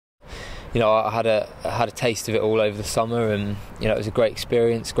I had a taste of it all over the summer, and it was a great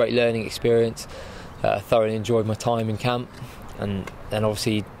experience, great learning experience. Thoroughly enjoyed my time in camp, and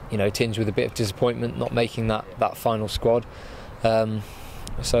obviously tinged with a bit of disappointment not making that final squad.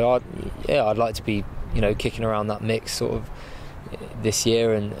 So I'd like to be kicking around that mix sort of this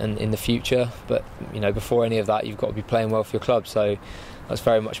year and in the future. But before any of that, you've got to be playing well for your club. So that's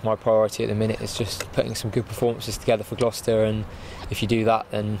very much my priority at the minute. It's just putting some good performances together for Gloucester, and if you do that,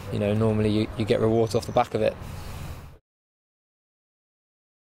 then normally you get rewards off the back of it.